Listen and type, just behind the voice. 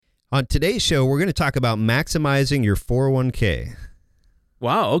On today's show, we're going to talk about maximizing your 401k.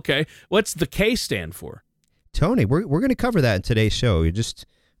 Wow, okay. What's the K stand for? Tony, we're going to cover that in today's show.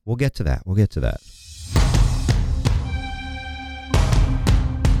 We'll get to that.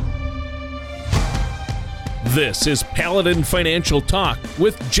 This is Paladin Financial Talk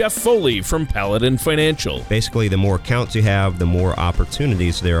with Jeff Foley from Paladin Financial. Basically, the more accounts you have, the more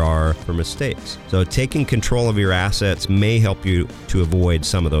opportunities there are for mistakes. So taking control of your assets may help you to avoid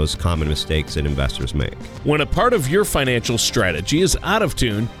some of those common mistakes that investors make. When a part of your financial strategy is out of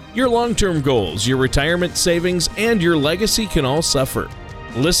tune, your long-term goals, your retirement savings, and your legacy can all suffer.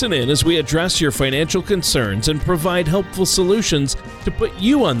 Listen in as we address your financial concerns and provide helpful solutions to put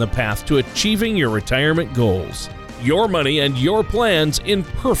you on the path to achieving your retirement goals. Your money and your plans in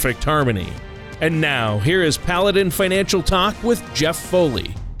perfect harmony. And now, here is Paladin Financial Talk with Jeff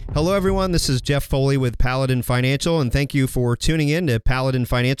Foley. Hello, everyone. This is Jeff Foley with Paladin Financial, and thank you for tuning in to Paladin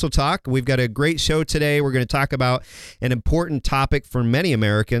Financial Talk. We've got a great show today. We're going to talk about an important topic for many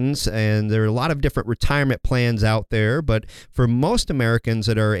Americans, and there are a lot of different retirement plans out there, but for most Americans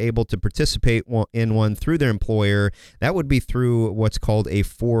that are able to participate in one through their employer, that would be through what's called a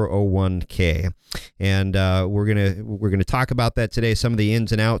 401k. And we're gonna talk about that today, some of the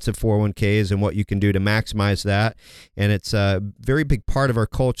ins and outs of 401ks and what you can do to maximize that. And it's a very big part of our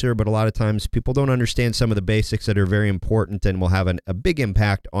culture, but a lot of times people don't understand some of the basics that are very important and will have a big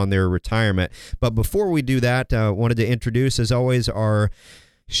impact on their retirement. But before we do that, I wanted to introduce, as always, our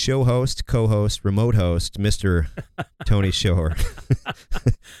show host, co-host, remote host, Mr. Tony Shore.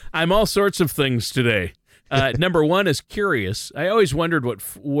 I'm all sorts of things today. Number one is curious. I always wondered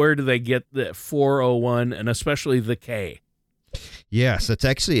where do they get the 401 and especially the K? Yes,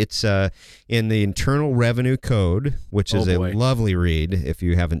 it's in the Internal Revenue Code, which is a lovely read if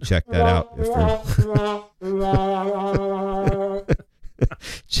you haven't checked that out.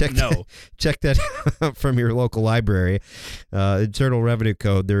 Check that out from your local library. Internal Revenue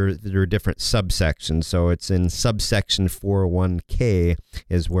Code, there are different subsections. So it's in subsection 401k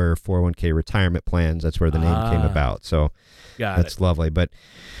is where 401k retirement plans, that's where the name came about. So that's lovely. But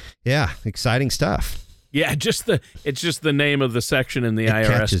yeah, exciting stuff. Yeah, it's just the name of the section in the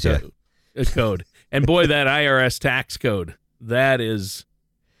IRS code. And boy, that IRS tax code, that's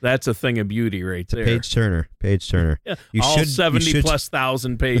a thing of beauty right there. Page turner. Yeah, all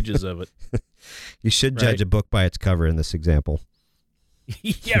 70,000+ pages of it. You should judge a book by its cover in this example.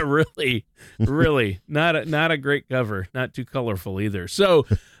 Yeah, really. Not a great cover. Not too colorful either. So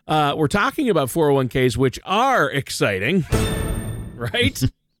we're talking about 401ks, which are exciting, right?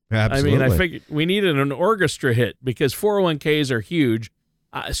 Absolutely. I mean, I figured we needed an orchestra hit because 401ks are huge.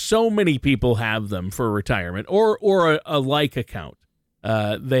 So many people have them for retirement or a like account.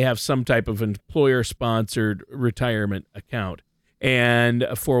 They have some type of employer-sponsored retirement account and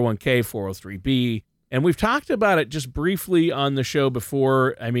a 401k, 403b. And we've talked about it just briefly on the show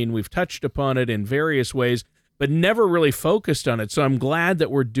before. I mean, we've touched upon it in various ways, but never really focused on it. So I'm glad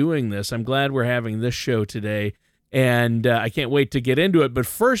that we're doing this. I'm glad we're having this show today. And I can't wait to get into it. But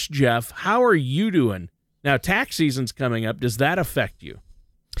first, Jeff, how are you doing? Now, tax season's coming up. Does that affect you?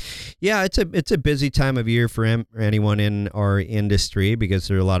 Yeah, it's a busy time of year for anyone in our industry because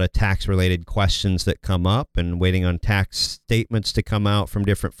there are a lot of tax-related questions that come up and waiting on tax statements to come out from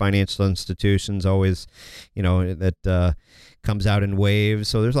different financial institutions. Always, that comes out in waves.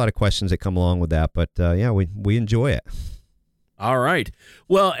 So there's a lot of questions that come along with that. But yeah, we enjoy it. All right.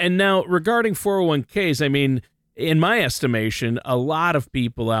 Well, and now regarding 401ks, I mean, in my estimation, a lot of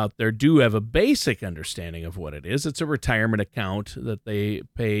people out there do have a basic understanding of what it is. It's a retirement account that they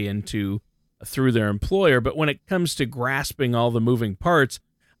pay into through their employer. But when it comes to grasping all the moving parts,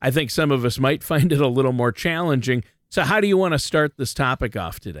 I think some of us might find it a little more challenging. So how do you want to start this topic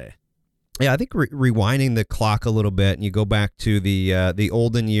off today? Yeah, I think rewinding the clock a little bit, and you go back to the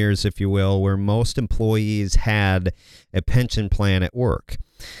olden years, if you will, where most employees had a pension plan at work.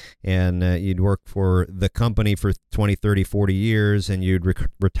 And you'd work for the company for 20, 30, 40 years, and you'd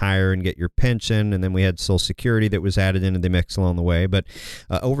retire and get your pension. And then we had Social Security that was added into the mix along the way. But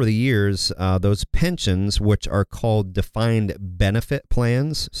over the years, those pensions, which are called defined benefit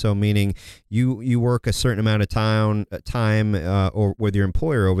plans, so meaning you work a certain amount of time or with your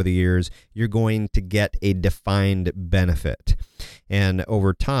employer over the years, you're going to get a defined benefit. And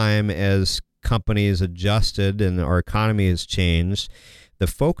over time, as companies adjusted and our economy has changed, the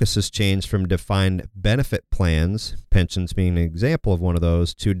focus has changed from defined benefit plans, pensions being an example of one of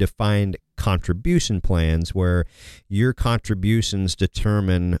those, to defined contribution plans where your contributions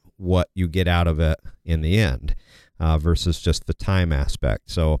determine what you get out of it in the end. versus just the time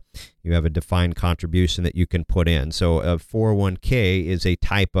aspect. So you have a defined contribution that you can put in. So a 401k is a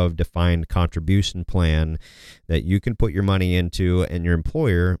type of defined contribution plan that you can put your money into, and your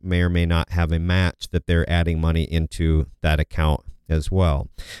employer may or may not have a match that they're adding money into that account as well.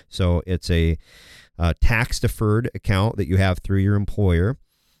 So it's a tax-deferred account that you have through your employer,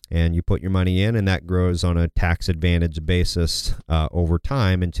 and you put your money in, and that grows on a tax advantage basis over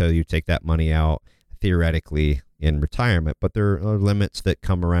time until you take that money out theoretically in retirement. But there are limits that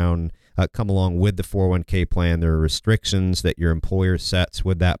come along with the 401k plan. There are restrictions that your employer sets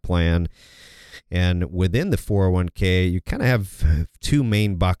with that plan. And within the 401k, you kind of have two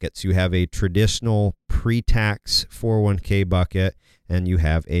main buckets. You have a traditional pre-tax 401k bucket, and you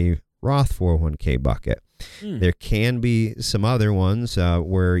have a Roth 401k bucket. There can be some other ones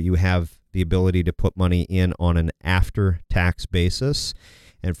where you have the ability to put money in on an after-tax basis.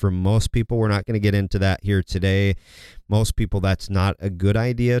 And for most people, we're not going to get into that here today. Most people, that's not a good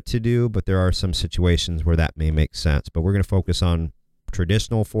idea to do, but there are some situations where that may make sense. But we're going to focus on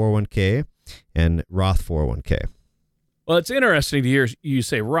traditional 401k and Roth 401k. Well, it's interesting to hear you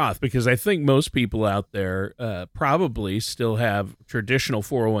say Roth, because I think most people out there probably still have traditional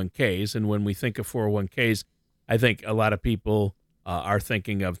 401ks. And when we think of 401ks, I think a lot of people are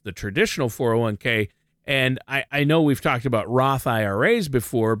thinking of the traditional 401k. And I know we've talked about Roth IRAs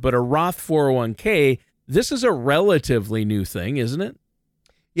before, but a Roth 401k, this is a relatively new thing, isn't it?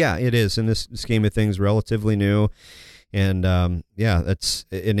 Yeah, it is. In this scheme of things, relatively new. And it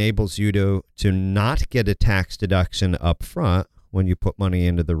enables you to not get a tax deduction up front when you put money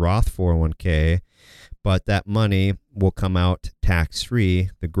into the Roth 401k, but that money will come out tax-free.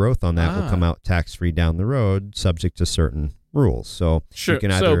 The growth on that will come out tax-free down the road, subject to certain rules. So sure. You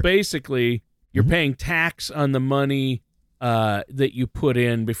can So basically, you're paying tax on the money that you put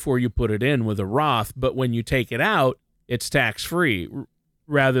in before you put it in with a Roth, but when you take it out, it's tax-free.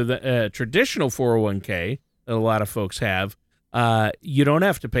 Rather than a traditional 401k that a lot of folks have, you don't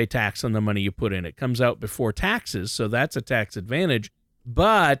have to pay tax on the money you put in. It comes out before taxes, so that's a tax advantage.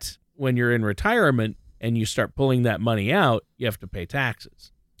 But when you're in retirement and you start pulling that money out, you have to pay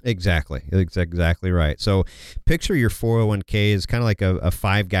taxes. Exactly. That's exactly right. So picture your 401k is kind of like a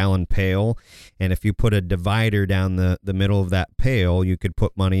 5-gallon pail. And if you put a divider down the middle of that pail, you could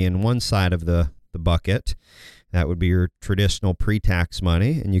put money in one side of the bucket. That would be your traditional pre-tax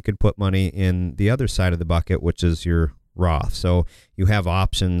money. And you could put money in the other side of the bucket, which is your Roth. So you have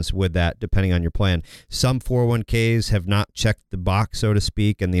options with that depending on your plan. Some 401ks have not checked the box, so to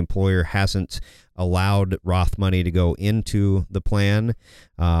speak, and the employer hasn't allowed Roth money to go into the plan.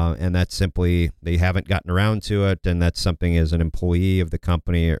 And that's simply, they haven't gotten around to it. And that's something as an employee of the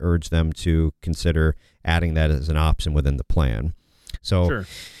company, I urge them to consider adding that as an option within the plan. So sure.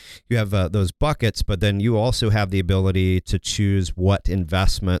 You have those buckets, but then you also have the ability to choose what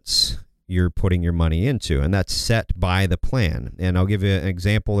investments you're putting your money into, and that's set by the plan. And I'll give you an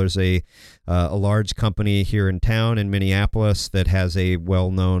example. There's a large company here in town in Minneapolis that has a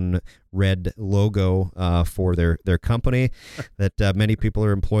well-known red logo for their company that many people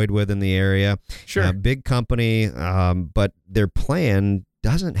are employed with in the area. Sure. Big company, but their plan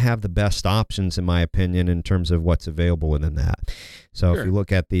doesn't have the best options, in my opinion, in terms of what's available within that. So If you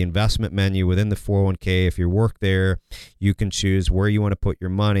look at the investment menu within the 401k, if you work there, you can choose where you want to put your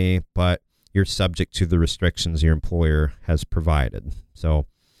money, but you're subject to the restrictions your employer has provided. So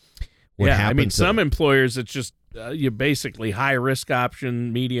some employers, it's just you basically high risk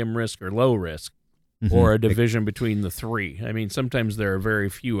option, medium risk, or low risk, or a division between the three. I mean, sometimes there are very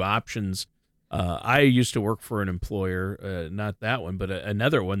few options. I used to work for an employer, not that one, but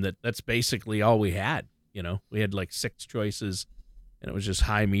another one that's basically all we had. You know, we had like 6 choices, and it was just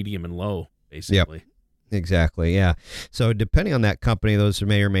high, medium, and low, basically. Yep. Exactly. Yeah. So depending on that company, those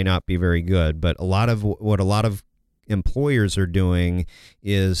may or may not be very good. But a lot of employers are doing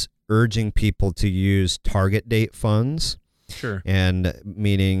is urging people to use target date funds. Sure. And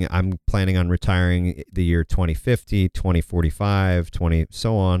meaning I'm planning on retiring the year 2050, 2045,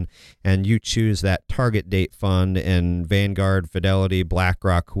 so on. And you choose that target date fund, and Vanguard, Fidelity,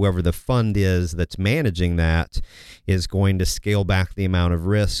 BlackRock, whoever the fund is that's managing that is going to scale back the amount of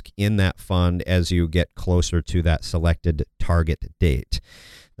risk in that fund as you get closer to that selected target date.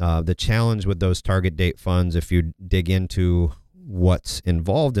 The challenge with those target date funds, if you dig into what's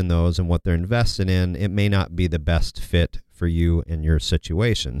involved in those and what they're invested in, it may not be the best fit for you and your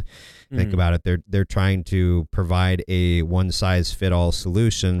situation. Think about it. They're trying to provide a one-size-fit-all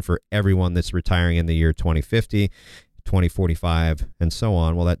solution for everyone that's retiring in the year 2050. 2045 and so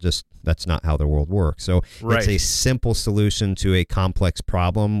on. Well, that's not how the world works. So It's a simple solution to a complex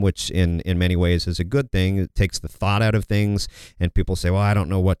problem, which in many ways is a good thing. It takes the thought out of things, and people say, well, I don't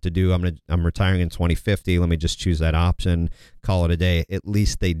know what to do. I'm retiring in 2050. Let me just choose that option, call it a day. At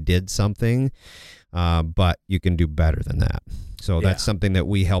least they did something, but you can do better than that. So that's something that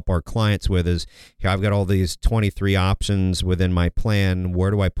we help our clients with is, here, I've got all these 23 options within my plan.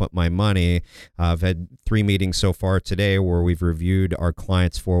 Where do I put my money? I've had 3 meetings so far today where we've reviewed our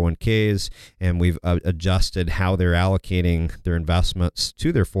clients' 401ks, and we've adjusted how they're allocating their investments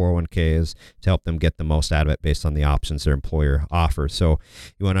to their 401ks to help them get the most out of it based on the options their employer offers. So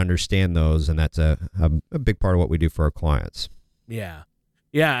you want to understand those, and that's a big part of what we do for our clients. Yeah.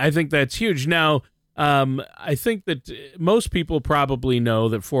 Yeah, I think that's huge. Now, I think that most people probably know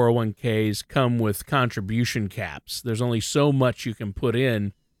that 401ks come with contribution caps. There's only so much you can put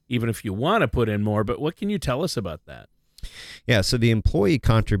in, even if you want to put in more. But what can you tell us about that? Yeah, so the employee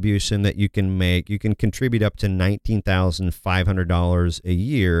contribution that you can make, you can contribute up to $19,500 a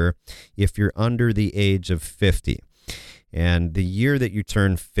year if you're under the age of 50. And the year that you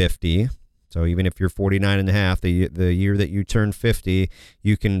turn 50, so even if you're 49 and a half, the year that you turn 50,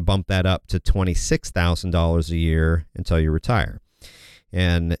 you can bump that up to $26,000 a year until you retire.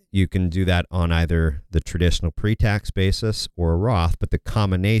 And you can do that on either the traditional pre-tax basis or a Roth, but the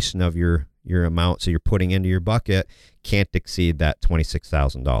combination of your amount, so you're putting into your bucket, can't exceed that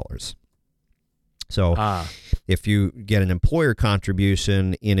 $26,000. So if you get an employer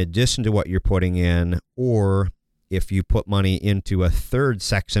contribution in addition to what you're putting in, or if you put money into a third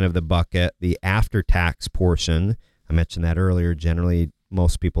section of the bucket, the after-tax portion, I mentioned that earlier, generally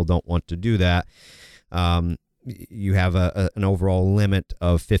most people don't want to do that. You have an overall limit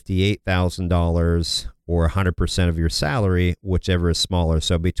of $58,000 or 100% of your salary, whichever is smaller.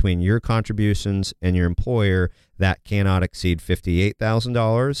 So between your contributions and your employer, that cannot exceed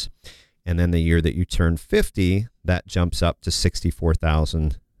 $58,000. And then the year that you turn 50, that jumps up to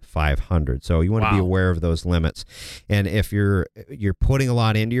 $64,500. So you want to be aware of those limits. And if you're putting a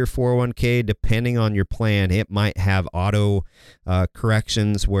lot into your 401k, depending on your plan, it might have auto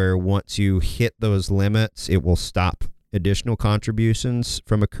corrections where once you hit those limits, it will stop additional contributions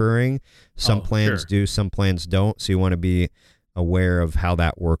from occurring. Some plans do, some plans don't. So you want to be aware of how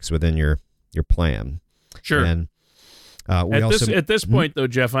that works within your plan. Sure. And at this point, though,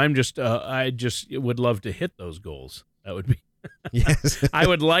 Jeff, I just would love to hit those goals. That would be. Yes. I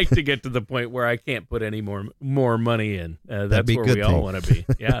would like to get to the point where I can't put any more money in. That's be a where good we thing. all want to be.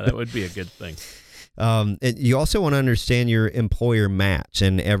 Yeah, that would be a good thing. And you also want to understand your employer match,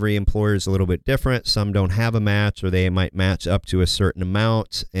 and every employer is a little bit different. Some don't have a match, or they might match up to a certain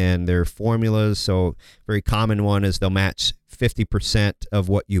amount, and their formulas. So very common one is they'll match 50% of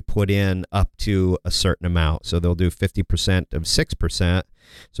what you put in up to a certain amount. So they'll do 50% of 6%.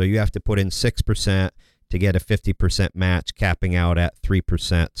 So you have to put in 6% to get a 50% match, capping out at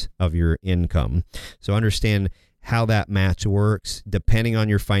 3% of your income. So understand how that match works. Depending on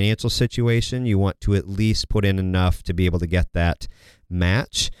your financial situation, you want to at least put in enough to be able to get that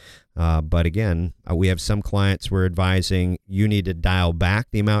match. But again, we have some clients we're advising you need to dial back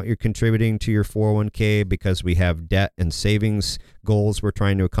the amount you're contributing to your 401k because we have debt and savings goals we're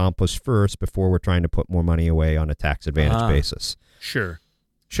trying to accomplish first before we're trying to put more money away on a tax advantage basis. Sure.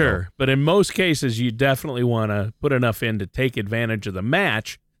 But in most cases, you definitely want to put enough in to take advantage of the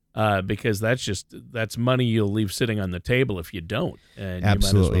match because that's money you'll leave sitting on the table if you don't. And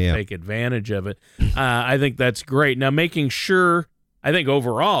Absolutely, you might as well take advantage of it. I think that's great. Now, making sure, I think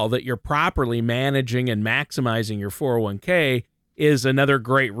overall, that you're properly managing and maximizing your 401k is another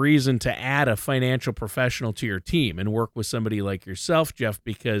great reason to add a financial professional to your team and work with somebody like yourself, Jeff,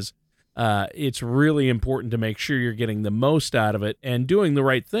 because it's really important to make sure you're getting the most out of it and doing the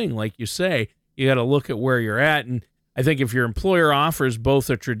right thing. Like you say, you got to look at where you're at. And I think if your employer offers both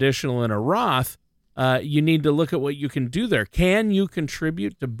a traditional and a Roth, you need to look at what you can do there. Can you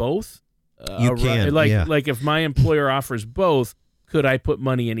contribute to both? You can. Like if my employer offers both, could I put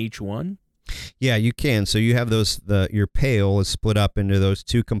money in each one? Yeah, you can. So you have your pail is split up into those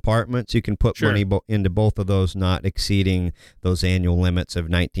two compartments. You can put money into both of those, not exceeding those annual limits of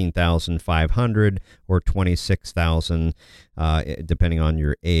 $19,500 or $26,000, depending on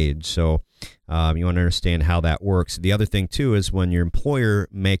your age. So you want to understand how that works. The other thing too is when your employer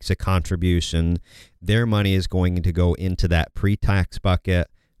makes a contribution, their money is going to go into that pre-tax bucket,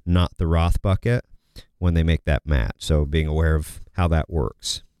 not the Roth bucket, when they make that match. So being aware of how that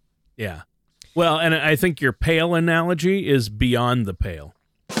works. Yeah. Well, and I think your pail analogy is beyond the pale.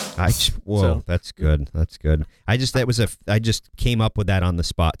 That's good. That's good. I just came up with that on the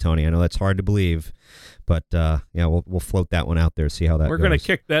spot, Tony. I know that's hard to believe, But yeah, we'll float that one out there, see how that We're goes. going to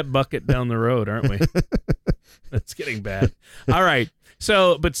kick that bucket down the road, aren't we? That's getting bad. All right.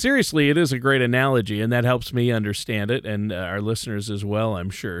 So, but seriously, it is a great analogy, and that helps me understand it, and our listeners as well, I'm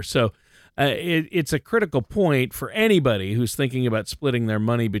sure. So it's a critical point for anybody who's thinking about splitting their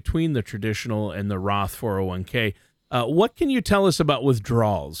money between the traditional and the Roth 401k. What can you tell us about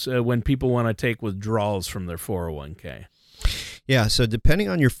withdrawals when people want to take withdrawals from their 401k? Yeah, so depending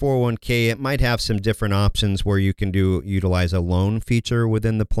on your 401k, it might have some different options where you can utilize a loan feature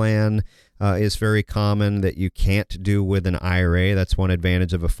within the plan. Is very common that you can't do with an IRA. That's one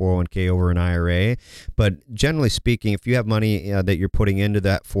advantage of a 401k over an IRA. But generally speaking, if you have money that you're putting into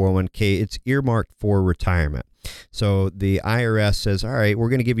that 401k, it's earmarked for retirement. So the IRS says, all right, we're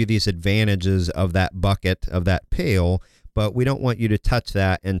going to give you these advantages of that bucket, of that pail, but we don't want you to touch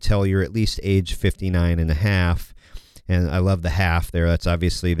that until you're at least age 59 and a half. And I love the half there. That's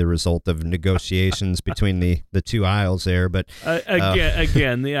obviously the result of negotiations between the two aisles there. But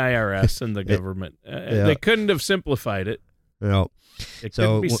again, the IRS and the government, they couldn't have simplified it. No, it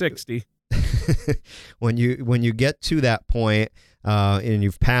couldn't be 60. When you get to that point and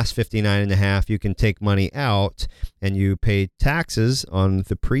you've passed 59 and a half, you can take money out and you pay taxes on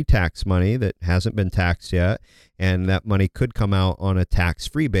the pre-tax money that hasn't been taxed yet. And that money could come out on a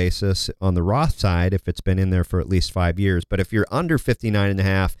tax-free basis on the Roth side if it's been in there for at least 5 years. But if you're under 59 and a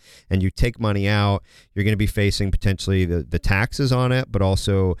half and you take money out, you're going to be facing potentially the taxes on it, but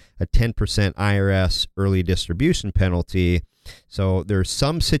also a 10% IRS early distribution penalty. So there's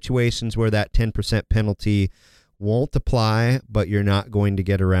some situations where that 10% penalty won't apply, but you're not going to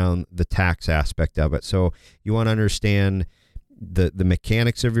get around the tax aspect of it. So you want to understand the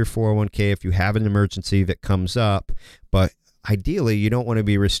mechanics of your 401k if you have an emergency that comes up, but ideally you don't want to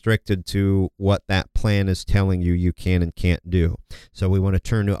be restricted to what that plan is telling you can and can't do. So we want to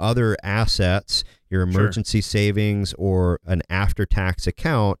turn to other assets, your emergency savings or an after-tax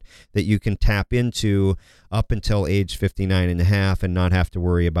account that you can tap into up until age 59 and a half and not have to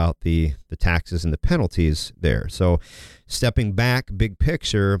worry about the taxes and the penalties there. So stepping back, big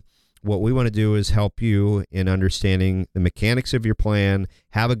picture, what we want to do is help you in understanding the mechanics of your plan,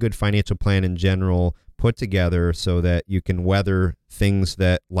 have a good financial plan in general put together so that you can weather things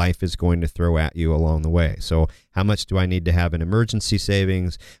that life is going to throw at you along the way. So how much do I need to have in emergency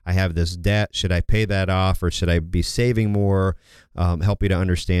savings? I have this debt. Should I pay that off or should I be saving more? Help you to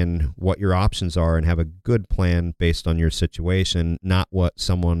understand what your options are and have a good plan based on your situation, not what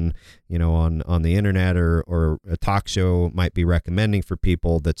someone, on the internet or a talk show might be recommending for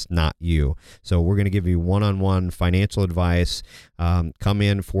people that's not you. So we're going to give you one-on-one financial advice. Come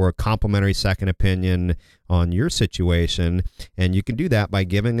in for a complimentary second opinion on your situation, and you can do that by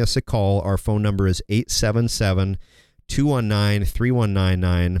giving us a call. Our phone number is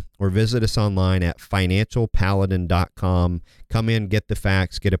 877-219-3199, or visit us online at financialpaladin.com. Come in, get the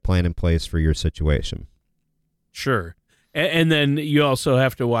facts, get a plan in place for your situation. Sure. And then you also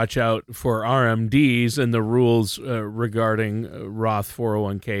have to watch out for RMDs and the rules regarding Roth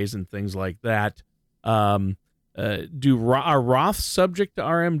 401ks and things like that. Are Roths subject to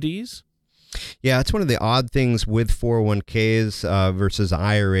RMDs? Yeah, it's one of the odd things with 401ks versus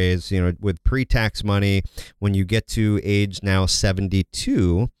IRAs. With pre-tax money, when you get to age now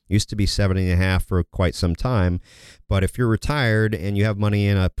 72, used to be 70 and a half for quite some time, but if you're retired and you have money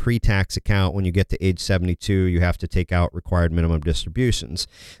in a pre-tax account, when you get to age 72, you have to take out required minimum distributions.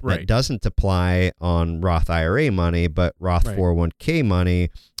 Right. That doesn't apply on Roth IRA money, but Roth 401k money,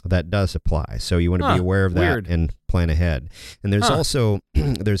 that does apply. So you want to be aware of that and plan ahead. And there's also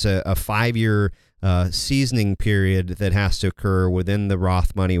there's a 5-year seasoning period that has to occur within the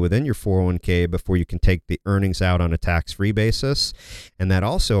Roth money within your 401k before you can take the earnings out on a tax-free basis. And that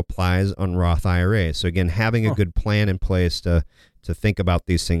also applies on Roth IRA. So again, having a good plan in place to think about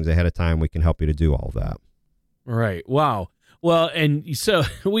these things ahead of time, we can help you to do all of that. Right. Wow. Well, and so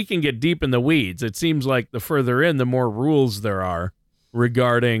we can get deep in the weeds. It seems like the further in, the more rules there are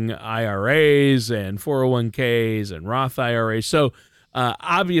regarding IRAs and 401ks and Roth IRAs. So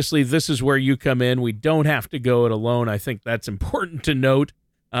obviously, this is where you come in. We don't have to go it alone. I think that's important to note,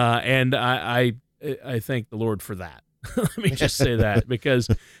 and I thank the Lord for that. Let me just say that because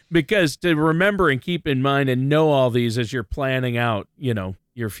to remember and keep in mind and know all these as you're planning out,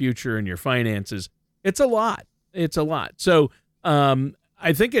 your future and your finances, it's a lot. It's a lot. So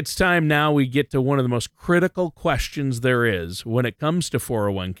I think it's time now we get to one of the most critical questions there is when it comes to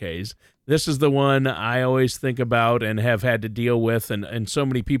 401ks. This is the one I always think about and have had to deal with, and so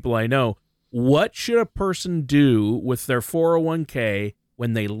many people I know. What should a person do with their 401k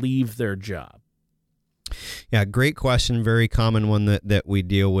when they leave their job? Yeah, great question. Very common one that we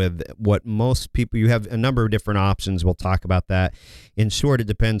deal with. What most people, you have a number of different options. We'll talk about that. In short, it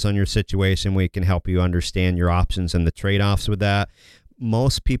depends on your situation. We can help you understand your options and the trade-offs with that.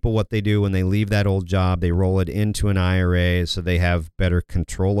 Most people, what they do when they leave that old job, they roll it into an IRA so they have better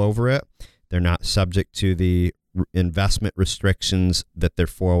control over it. They're not subject to the investment restrictions that their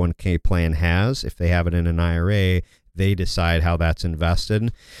 401k plan has. If they have it in an IRA, they decide how that's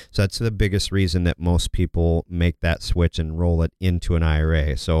invested. So that's the biggest reason that most people make that switch and roll it into an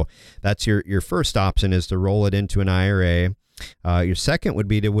IRA. So that's your first option, is to roll it into an IRA. Your second would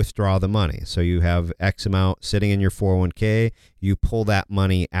be to withdraw the money. So you have X amount sitting in your 401k, you pull that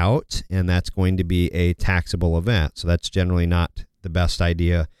money out, and that's going to be a taxable event. So that's generally not the best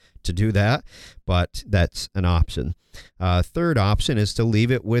idea to do that, but that's an option. Third option is to leave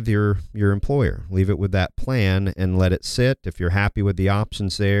it with your employer. Leave it with that plan and let it sit. If you're happy with the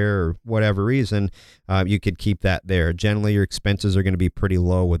options there or whatever reason, you could keep that there. Generally, your expenses are going to be pretty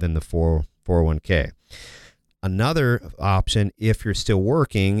low within the 401k. Another option, if you're still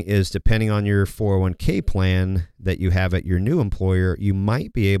working, is depending on your 401k plan that you have at your new employer, you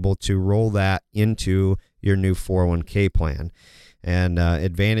might be able to roll that into your new 401k plan. And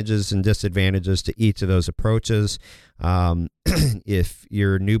advantages and disadvantages to each of those approaches. If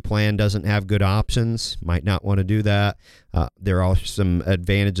your new plan doesn't have good options, might not want to do that. There are some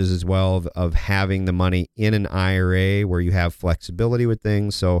advantages as well of having the money in an IRA where you have flexibility with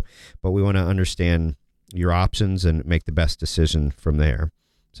things. But we want to understand your options and make the best decision from there.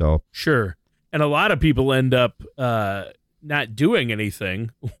 So sure. And a lot of people end up not doing anything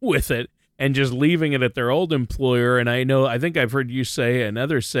with it and just leaving it at their old employer. And I think I've heard you say and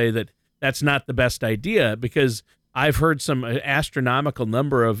others say that that's not the best idea, because I've heard some astronomical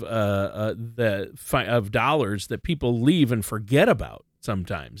number of dollars that people leave and forget about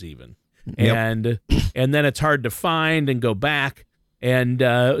sometimes even. Yep. And then it's hard to find and go back.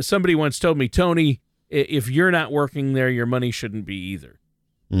 And somebody once told me, Tony, if you're not working there, your money shouldn't be either.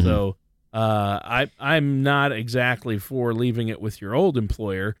 Mm-hmm. So I'm not exactly for leaving it with your old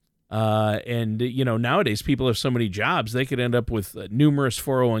employer. And nowadays people have so many jobs, they could end up with numerous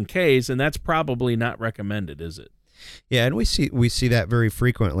 401ks, and that's probably not recommended, is it? Yeah, and we see that very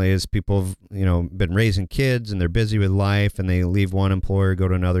frequently as people have, been raising kids and they're busy with life, and they leave one employer, go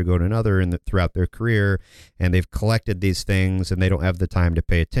to another, throughout their career, and they've collected these things and they don't have the time to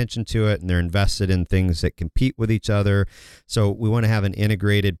pay attention to it, and they're invested in things that compete with each other. So we want to have an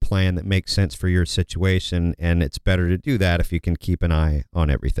integrated plan that makes sense for your situation, and it's better to do that if you can keep an eye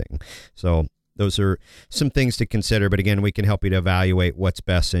on everything. So those are some things to consider, but again, we can help you to evaluate what's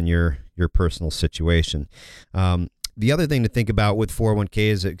best in your personal situation. The other thing to think about with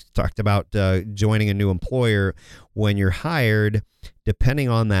 401ks, it talked about joining a new employer. When you're hired, depending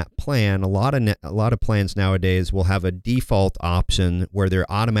on that plan, a lot of plans nowadays will have a default option where they're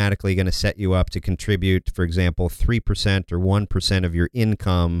automatically going to set you up to contribute. For example, 3% or 1% of your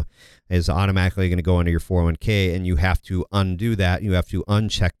income is automatically going to go into your 401k, and you have to undo that. You have to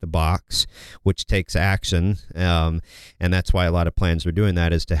uncheck the box, which takes action. And that's why a lot of plans are doing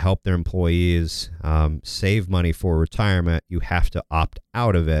that, is to help their employees save money for retirement. You have to opt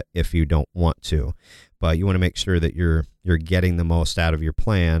out of it if you don't want to. But you want to make sure that you're getting the most out of your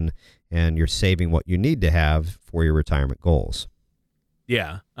plan and you're saving what you need to have for your retirement goals.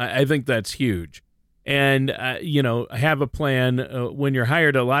 Yeah, I think that's huge. And, have a plan. When you're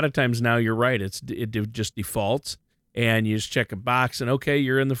hired, a lot of times now, you're right, it just defaults, and you just check a box and, okay,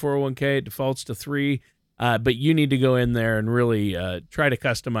 you're in the 401k, it defaults to 3, but you need to go in there and really try to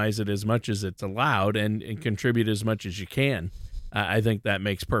customize it as much as it's allowed and contribute as much as you can. I think that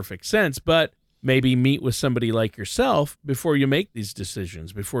makes perfect sense, but maybe meet with somebody like yourself before you make these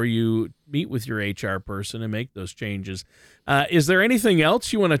decisions, before you meet with your HR person and make those changes. Is there anything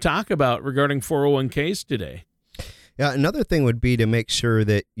else you want to talk about regarding 401ks today? Yeah, another thing would be to make sure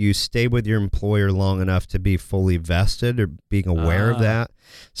that you stay with your employer long enough to be fully vested, or being aware of that.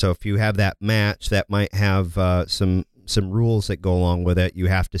 So if you have that match, that might have some rules that go along with it. You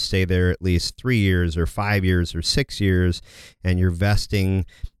have to stay there at least 3 years or 5 years or 6 years, and you're vesting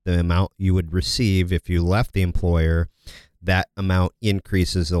the amount you would receive if you left the employer. That amount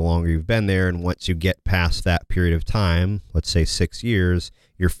increases the longer you've been there, and once you get past that period of time, let's say 6 years,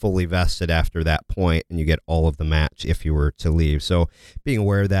 you're fully vested after that point, and you get all of the match if you were to leave. So being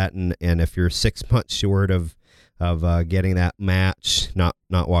aware of that, and if you're 6 months short of getting that match, not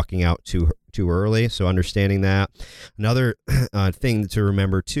walking out too early. So understanding that. Another thing to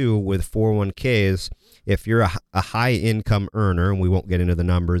remember too with 401ks, if you're a high income earner, and we won't get into the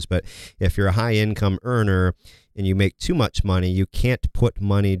numbers, but if you're a high income earner, and you make too much money, you can't put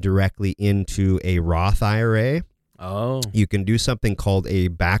money directly into a Roth IRA. Oh. You can do something called a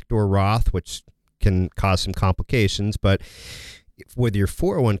backdoor Roth, which can cause some complications, but with your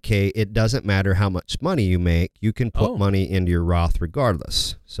 401k, it doesn't matter how much money you make. You can put money into your Roth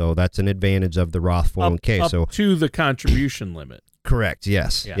regardless. So that's an advantage of the Roth 401k. Up to the contribution limit. Correct.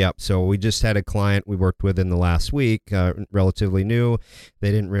 Yes. Yeah. Yep. So we just had a client we worked with in the last week, relatively new. They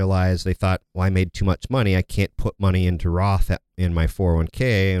didn't realize, they thought, well, I made too much money. I can't put money into Roth in my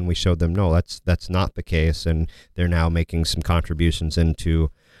 401k. And we showed them, no, that's not the case. And they're now making some contributions into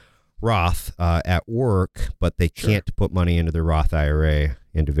Roth at work, but they can't put money into their Roth IRA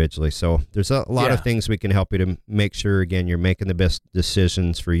individually. So there's a lot of things we can help you to make sure, again, you're making the best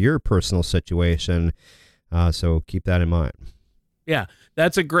decisions for your personal situation. So keep that in mind. Yeah,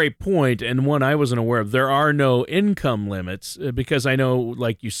 that's a great point, and one I wasn't aware of. There are no income limits because I know,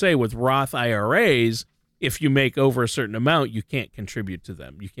 like you say, with Roth IRAs, if you make over a certain amount, you can't contribute to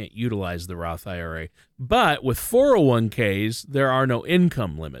them. You can't utilize the Roth IRA. But with 401ks, there are no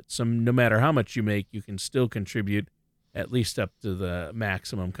income limits. So no matter how much you make, you can still contribute at least up to the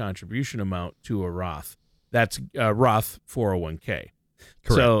maximum contribution amount to a Roth. That's a Roth 401k.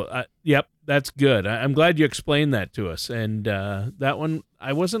 Correct. So, yep, that's good. I'm glad you explained that to us. And that one,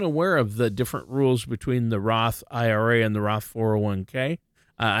 I wasn't aware of the different rules between the Roth IRA and the Roth 401k.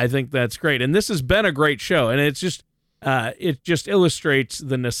 I think that's great. And this has been a great show. And it's just it just illustrates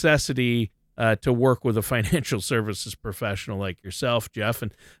the necessity to work with a financial services professional like yourself, Jeff.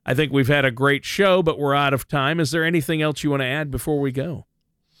 And I think we've had a great show, but we're out of time. Is there anything else you want to add before we go?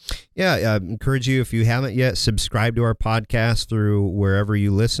 Yeah, I encourage you, if you haven't yet, subscribe to our podcast through wherever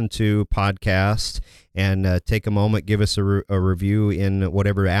you listen to podcasts, and take a moment, give us a review in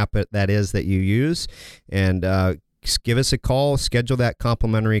whatever app that is that you use, and give us a call, schedule that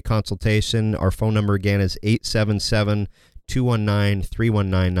complimentary consultation. Our phone number again is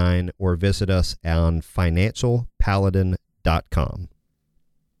 877-219-3199, or visit us on financialpaladin.com.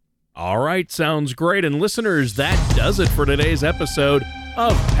 All right, sounds great. And listeners, that does it for today's episode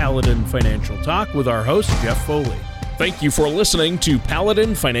of Paladin Financial Talk with our host, Jeff Foley. Thank you for listening to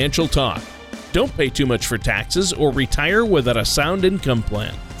Paladin Financial Talk. Don't pay too much for taxes or retire without a sound income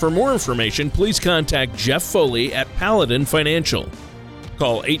plan. For more information, please contact Jeff Foley at Paladin Financial.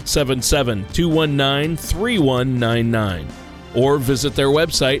 Call 877-219-3199 or visit their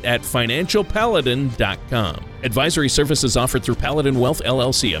website at financialpaladin.com. Advisory services offered through Paladin Wealth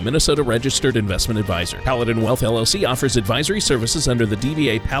LLC, a Minnesota-registered investment advisor. Paladin Wealth LLC offers advisory services under the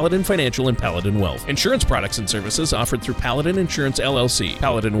DBA Paladin Financial and Paladin Wealth. Insurance products and services offered through Paladin Insurance LLC.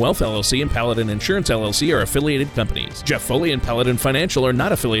 Paladin Wealth LLC and Paladin Insurance LLC are affiliated companies. Jeff Foley and Paladin Financial are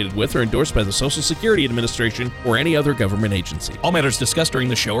not affiliated with or endorsed by the Social Security Administration or any other government agency. All matters discussed during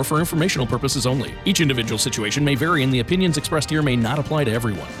the show are for informational purposes only. Each individual situation may vary, and the opinions expressed here may not apply to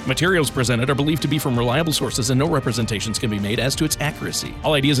everyone. Materials presented are believed to be from reliable sources, and no representations can be made as to its accuracy.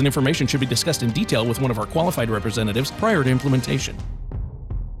 All ideas and information should be discussed in detail with one of our qualified representatives prior to implementation.